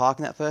players on the park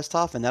in that first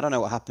half, and I don't know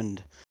what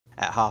happened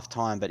at half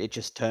time, but it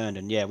just turned,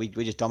 and we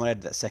just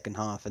dominated that second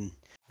half, and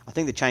I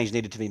think the change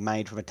needed to be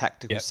made from a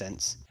tactical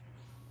sense,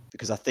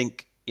 because I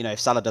think if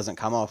Salah doesn't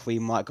come off, we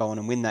might go on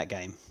and win that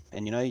game,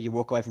 and you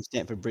walk away from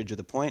Stamford Bridge with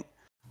a point.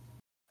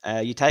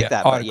 You take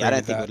that, but I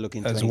don't think we'd look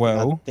into as anything.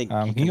 well. I think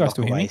Can you you can guys lock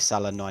still hear away me?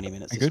 Salah 90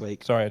 minutes Good? this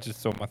week. Sorry, I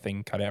just saw my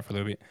thing cut out for a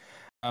little bit.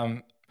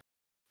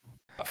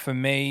 For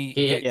me,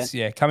 Yeah.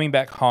 it's coming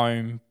back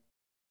home.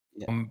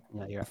 Yeah,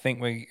 I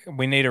think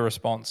we need a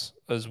response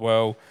as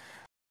well.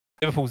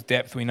 Liverpool's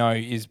depth, we know,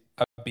 is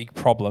a big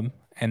problem,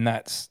 and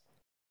that's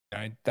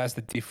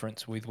the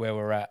difference with where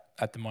we're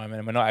at the moment,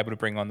 and we're not able to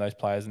bring on those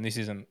players. And this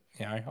isn't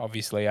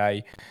obviously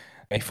a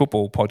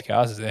football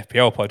podcast, it's an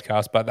FPL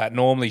podcast, but that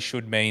normally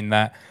should mean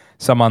that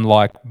someone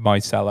like Mo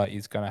Salah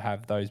is going to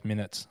have those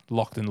minutes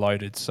locked and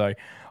loaded. So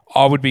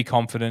I would be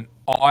confident.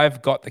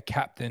 I've got the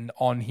captain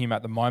on him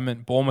at the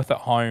moment. Bournemouth at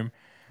home.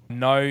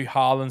 No,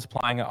 Haaland's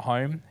playing at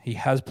home. He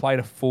has played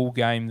a full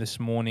game this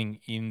morning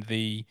in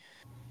the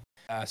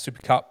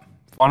Super Cup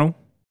final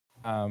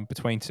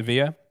between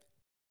Sevilla.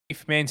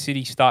 If Man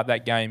City start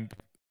that game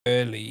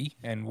early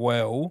and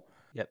well,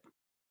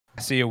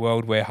 I see a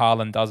world where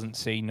Haaland doesn't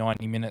see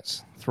 90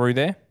 minutes through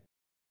there.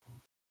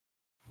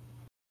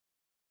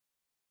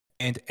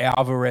 And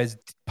Alvarez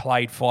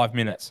played 5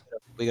 minutes.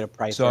 We got to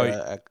pray for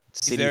a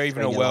City. Is there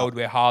even a world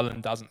where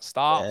Haaland doesn't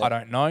start? I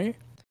don't know.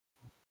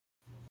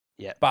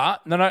 Yeah.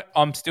 But no,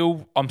 I'm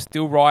still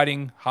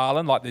riding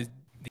Haaland. Like he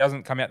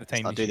doesn't come out the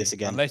team this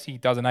again. Unless he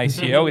does an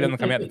ACL, he doesn't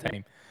come out the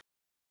team.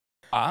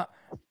 But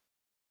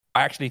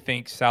I actually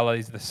think Salah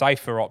is the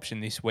safer option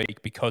this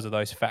week because of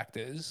those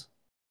factors.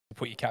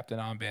 Put your captain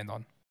armband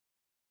on.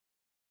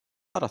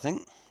 I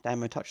think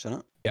Damo touched on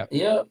it.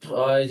 Yep.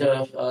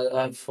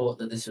 I thought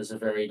that this was a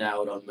very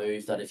nailed-on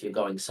move. That if you're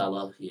going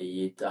Salah,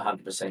 you're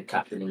 100%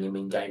 captaining him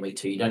in game week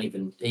 2. You don't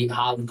even.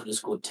 Haaland could have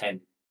scored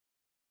 10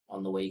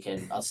 on the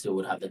weekend. I still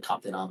would have the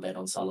captain armband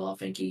on Salah. I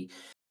think he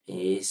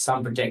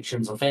some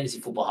projections on Fantasy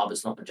Football Hub.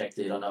 It's not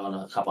projected. I know on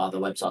a couple other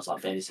websites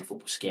like Fantasy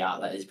Football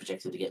Scout that is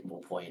projected to get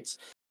more points.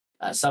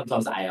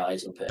 Sometimes the AI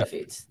isn't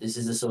perfect. This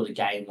is the sort of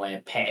game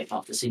where Pep,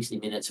 after 60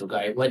 minutes, will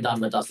go, we're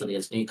done and dusted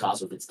against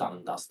Newcastle if it's done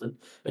and dusted,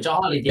 which I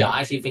highly doubt.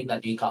 I actually think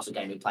that Newcastle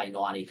game will play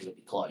 90 because it'll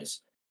be close.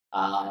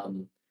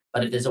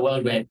 But if there's a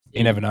world where...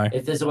 You never know.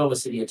 If there's a world where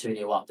City are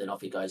 2-0 up, then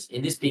off he goes.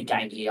 In this big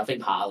game here, I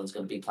think Haaland's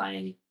going to be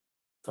playing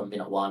from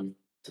minute 1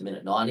 to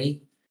minute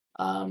 90.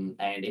 And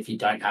if you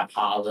don't have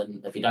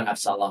Haaland, if you don't have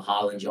Salah,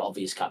 Haaland's your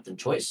obvious captain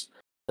choice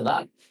for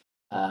that.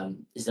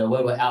 Is there a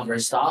world where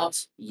Alvarez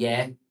starts?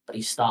 Yeah. But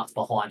he starts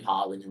behind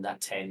Haaland in that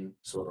 10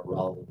 sort of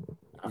role.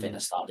 I think they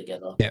start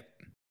together. Yep.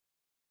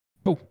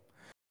 Cool.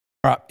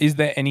 All right. Is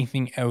there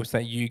anything else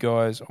that you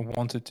guys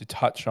wanted to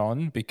touch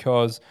on?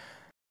 Because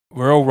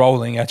we're all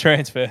rolling our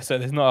transfer, so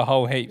there's not a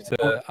whole heap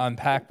to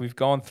unpack. We've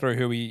gone through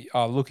who we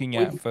are looking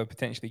at for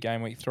potentially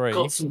game week 3.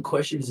 Got some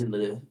questions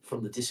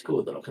from the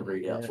Discord that I can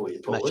read out for you,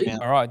 probably.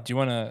 All right, do you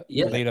want to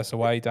lead us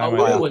away, I Damo?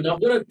 will, and I'm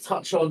going to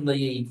touch on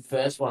the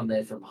first one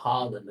there from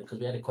Harlan because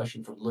we had a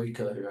question from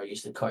Luca, who I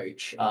used to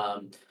coach,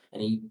 and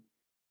he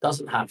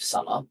doesn't have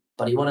Salah,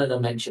 but he wanted to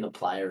mention a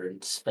player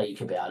and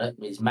speak about it.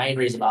 His main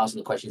reason for asking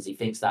the question is he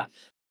thinks that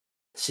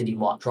City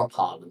might drop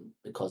Haaland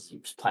because he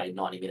was playing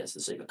 90 minutes in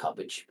the Super Cup,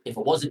 which if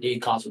it wasn't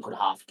Newcastle could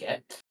half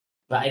get.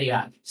 But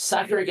anyway,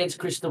 Saka against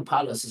Crystal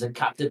Palace is a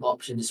captain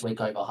option this week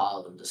over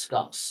Haaland.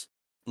 Discuss.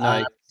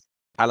 No,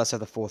 Palace are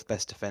the 4th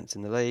best defence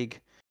in the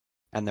league,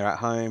 and they're at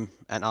home,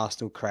 and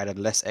Arsenal created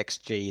less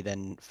XG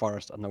than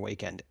Forest on the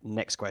weekend.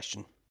 Next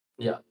question.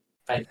 Yeah.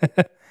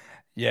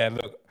 Yeah,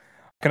 look,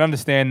 I can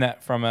understand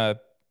that from a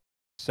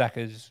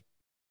Saka's,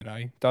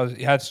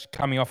 he has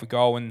coming off a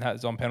goal and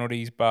has on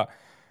penalties, but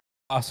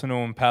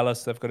Arsenal and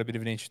Palace, they've got a bit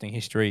of an interesting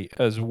history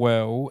as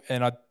well.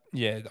 And I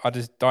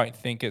just don't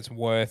think it's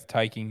worth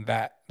taking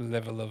that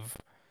level of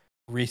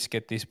risk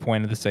at this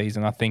point of the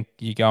season. I think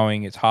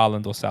it's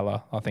Haaland or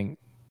Salah. I think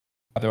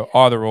either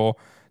or.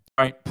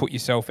 Don't put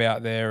yourself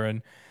out there,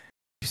 and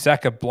if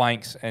Saka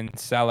blanks and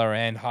Salah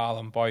and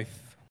Haaland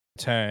both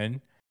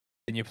return,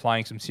 then you're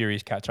playing some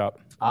serious catch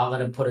up. I'm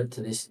going to put it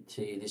to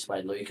you this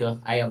way,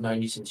 Luca. A, I've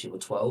known you since you were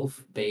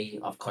 12. B,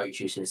 I've coached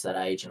you since that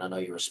age, and I know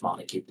you're a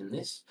smarter kid than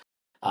this.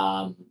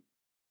 I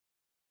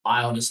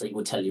honestly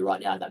would tell you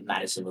right now that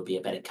Maddison would be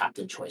a better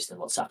captain choice than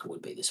what Saka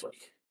would be this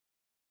week.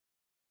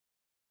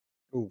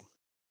 Ooh.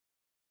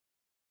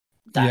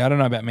 I don't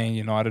know about Man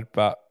United,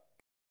 but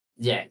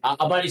yeah,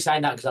 I'm only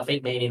saying that because I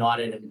think Man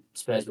United and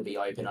Spurs will be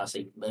open. I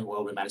think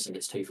when Maddison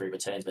gets 2 free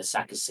returns, but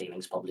Saka's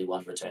ceiling's probably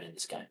 1 return in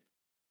this game.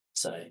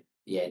 So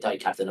yeah, don't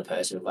captain a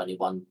person with only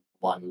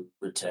one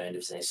return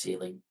if their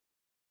ceiling.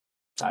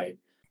 So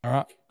all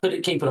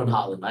right, keep it on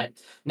Haaland, mate.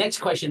 Next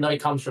question though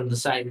comes from the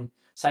same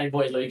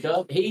boy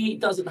Luca. He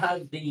doesn't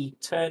have the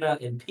Turner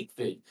and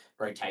Pickford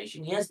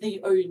rotation. He has the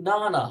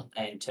Onana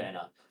and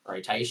Turner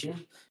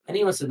rotation, and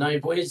he wants to know,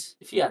 boys,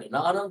 if you had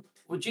Onana,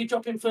 would you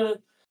drop him for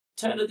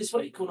Turner this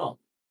week or not?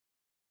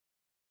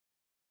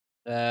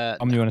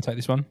 you want to take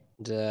this one?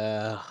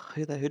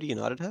 Who do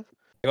United have?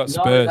 They got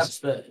United have Spurs.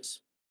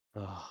 Spurs.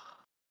 Oh.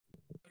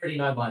 I already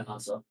know my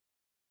answer.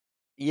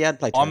 Yeah, I'd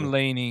play Turner.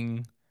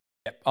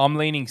 I'm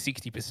leaning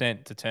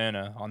 60% to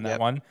Turner on that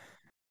one.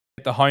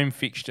 The home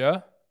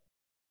fixture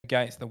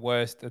against the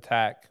worst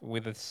attack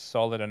with a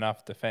solid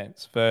enough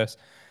defence. First,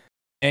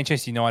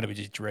 Manchester United were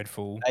just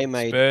dreadful. They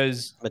made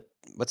Spurs.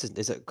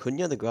 Is it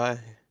Cunha, the guy?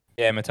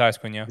 Yeah, Matheus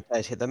Cunha.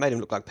 They made him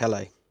look like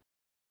Pele.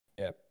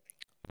 Yeah.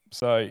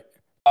 So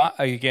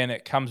again,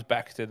 it comes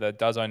back to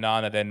does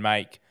Onana then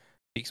make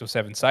 6 or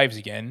 7 saves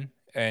again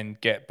and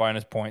get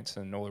bonus points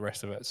and all the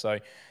rest of it. So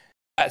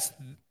that's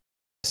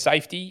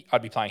safety.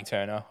 I'd be playing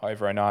Turner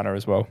over Onana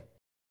as well.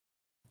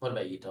 What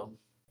about you, Tom?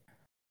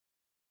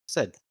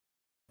 Said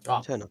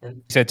Turner.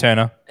 He said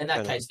Turner. In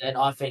that case, then,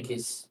 I think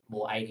it's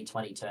more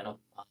 80-20 Turner.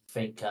 I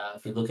think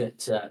if you look at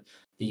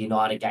the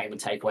United game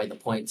and take away the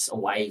points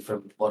away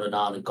from what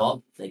Onana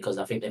got, because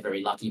I think they're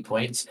very lucky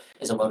points,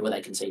 there's a world where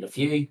they concede a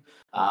few.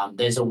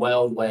 There's a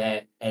world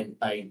where, and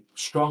a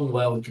strong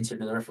world,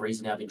 considering the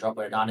referees now been dropped,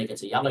 where Onana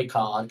gets a yellow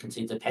card,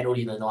 concedes a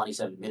penalty in the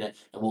 97th minute,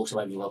 and walks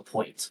away with a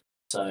point.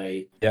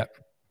 So, yeah.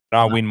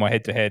 I win my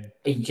head-to-head.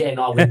 Yeah, and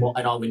I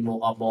win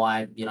more, of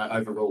my,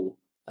 overall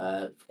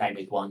game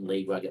week 1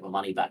 league where I get my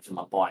money back for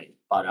my buying.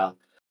 But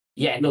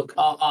yeah, look,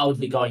 I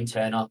would be going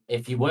Turner.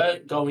 If you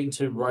weren't going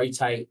to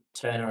rotate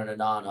Turner and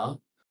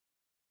Onana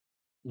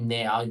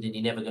now, then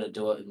you're never going to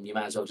do it, and you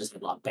may as well just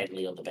have like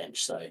Bentley on the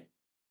bench. So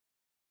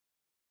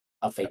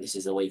I think this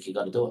is the week you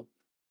got to do it.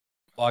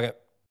 Like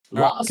it.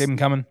 Keep them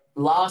coming.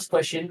 Last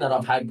question that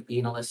I've had,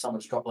 unless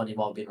someone's dropped one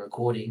while I've been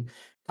recording,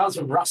 comes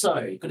from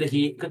Russo. Good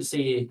to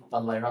see you, by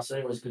the way, Russo.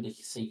 It was good to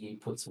see you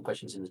put some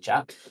questions in the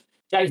chat.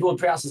 James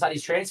Ward-Prowse has had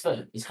his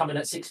transfer. He's coming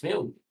at 6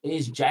 mil.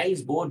 Is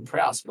James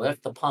Ward-Prowse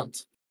worth the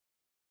punt?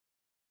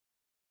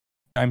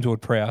 James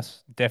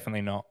Ward-Prowse,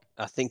 definitely not.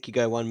 I think you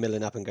go 1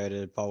 million up and go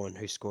to Bowen,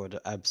 who scored an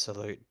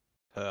absolute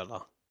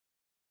hurler.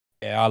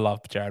 Yeah, I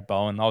love Jared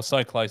Bowen. I was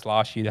so close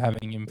last year to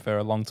having him for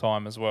a long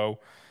time as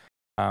well.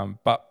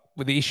 But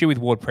with the issue with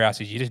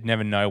Ward-Prowse is you just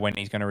never know when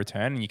he's going to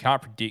return, and you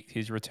can't predict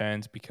his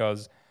returns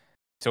because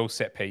it's all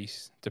set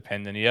piece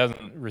dependent. He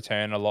doesn't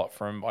return a lot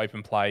from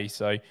open play,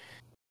 so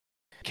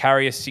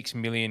carry a 6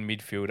 million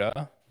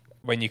midfielder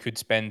when you could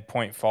spend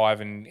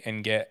 0.5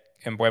 and get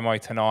Mbeumo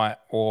tonight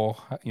or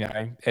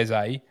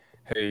Eze,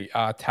 who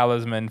are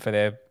talisman for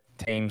their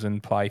teams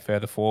and play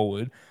further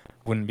forward,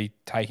 wouldn't be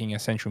taking a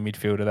central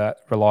midfielder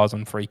that relies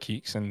on free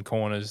kicks and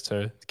corners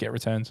to get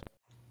returns.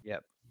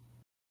 Yep.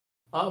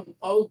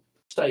 I'll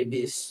say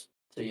this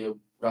to you,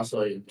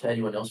 Russell, and to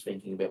anyone else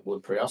thinking about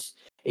Ward-Prowse.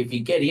 If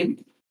you get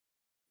him,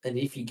 and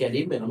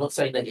I'm not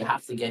saying that you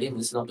have to get him,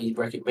 it's not me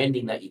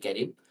recommending that you get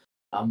him,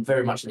 I'm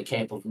very much in the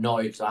camp of no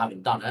because I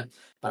haven't done it.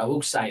 But I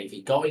will say, if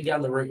you're going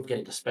down the route of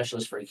getting a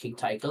specialist free kick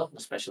taker, a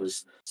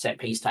specialist set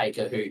piece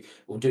taker who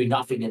will do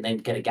nothing and then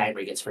get a game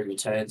where he gets free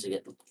returns and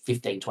get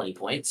 15, 20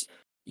 points,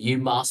 you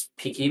must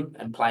pick him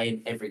and play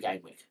him every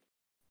game week.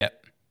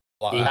 Yep.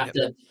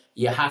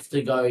 You have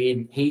to go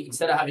in. He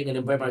instead of having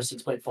an Embremo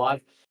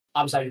 6.5,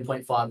 I'm saying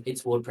 0.5.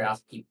 It's Ward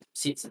Prowse. He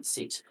sits at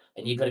 6,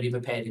 and you've got to be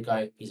prepared to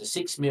go. He's a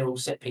 6 mil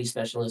set piece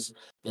specialist.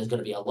 There's going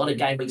to be a lot of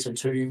game weeks of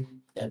 2.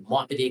 There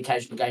might be the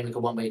occasional game week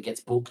of 1 where he gets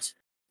booked,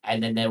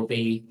 and then there will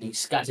be the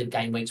scattered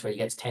game weeks where he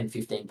gets 10,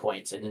 15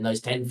 points, and in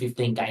those 10,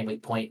 15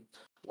 game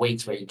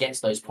weeks where he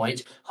gets those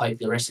points, hope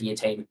the rest of your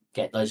team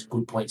get those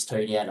good points too.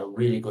 And he had a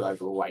really good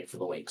overall weight for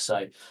the week.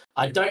 So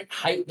I don't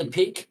hate the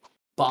pick.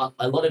 But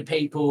a lot of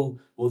people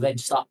will then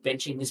start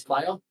benching this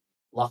player,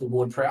 like a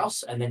Ward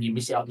Prowse, and then you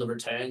miss out on the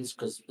returns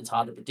because it's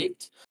hard to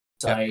predict.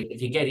 So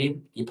if you get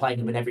him, you're playing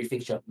him in every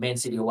fixture. Man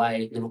City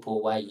away, Liverpool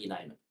away, you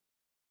name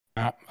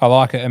it. I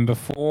like it. And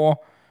before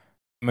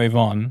we move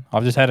on,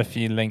 I've just had a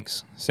few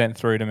links sent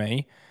through to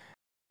me.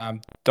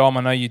 Dom,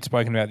 I know you'd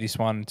spoken about this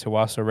one to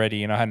us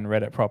already, and I hadn't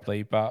read it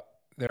properly, but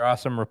there are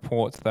some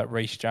reports that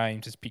Reece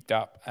James has picked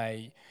up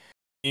a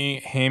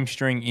new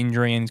hamstring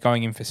injury and is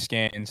going in for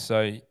scans.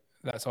 So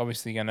that's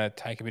obviously going to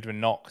take a bit of a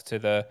knock to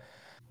the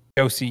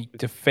Chelsea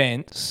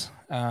defence.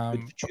 Good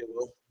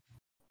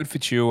for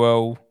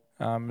Chilwell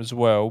as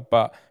well,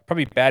 but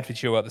probably bad for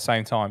Chilwell at the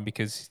same time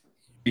because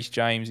Reece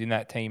James in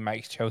that team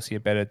makes Chelsea a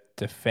better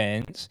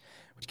defence,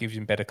 which gives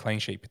him better clean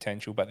sheet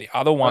potential. But the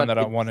other one that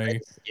I want to...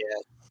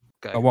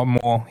 I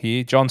want more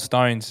here. John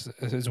Stones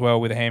as well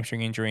with a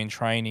hamstring injury in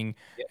training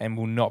and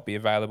will not be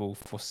available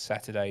for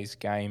Saturday's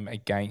game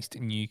against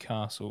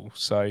Newcastle.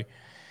 So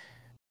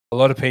a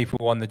lot of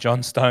people on the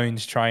John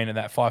Stones train and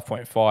that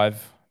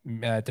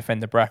 5.5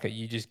 defender bracket,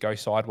 you just go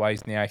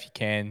sideways now if you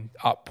can,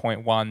 up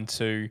 0.1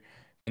 to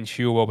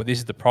Chilwell. But this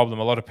is the problem.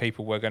 A lot of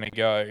people were going to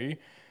go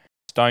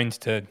Stones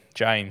to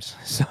James.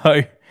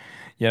 So,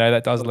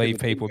 that does leave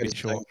people a bit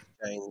short.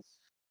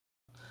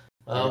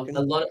 Well,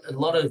 a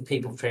lot of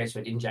people have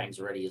transferred in James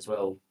already as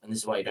well, and this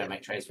is why you don't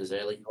make transfers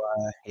early.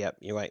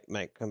 You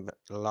make them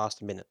the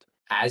last minute.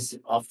 As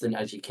often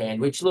as you can,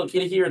 which, look,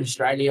 here in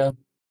Australia,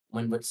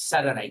 when it's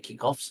Saturday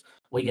kickoffs,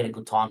 we get a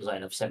good time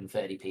zone of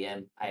 7:30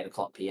 p.m., 8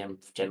 o'clock p.m.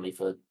 generally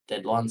for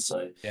deadlines.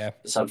 So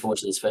it's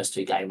unfortunately this first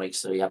 2 game weeks,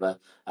 so we have a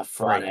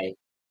Friday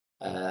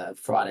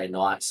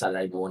night,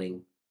 Saturday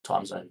morning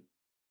time zone.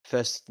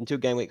 First until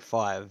game week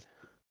 5.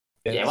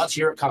 Yeah, once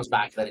Europe comes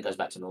back, then it goes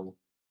back to normal.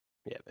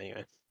 Yeah,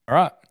 anyway. All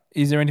right.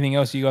 Is there anything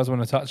else you guys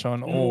want to touch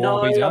on?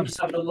 No, I'm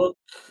just having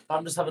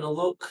a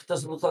look.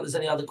 Doesn't look like there's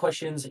any other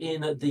questions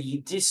in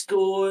the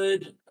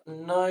Discord.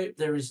 No,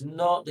 there is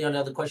not. The only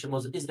other question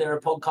was, is there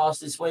a podcast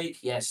this week?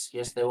 Yes,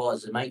 there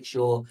was. And make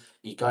sure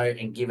you go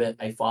and give it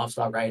a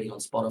 5-star rating on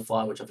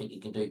Spotify, which I think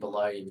you can do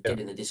below, and get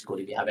in the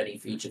Discord if you have any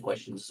future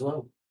questions as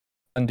well.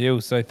 Done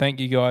deal. So thank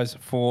you guys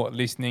for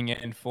listening,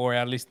 and for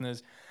our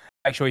listeners,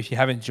 make sure if you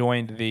haven't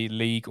joined the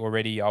league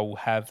already, I will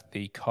have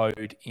the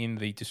code in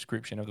the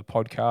description of the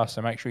podcast.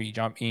 So make sure you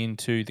jump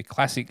into the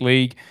Classic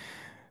League.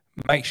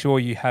 Make sure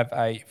you have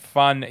a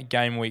fun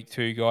game week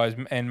too, guys.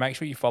 And make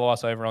sure you follow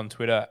us over on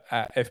Twitter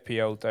at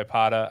FPL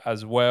Dopata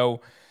as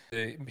well.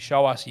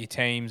 Show us your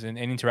teams and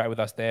interact with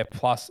us there.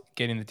 Plus,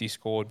 get in the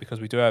Discord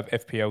because we do have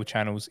FPL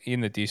channels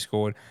in the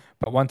Discord.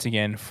 But once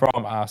again,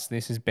 from us,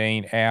 this has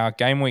been our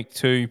Game Week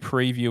 2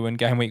 preview and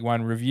Game Week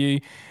 1 review.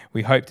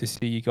 We hope to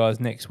see you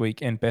guys next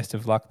week, and best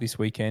of luck this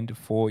weekend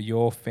for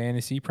your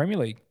Fantasy Premier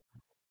League.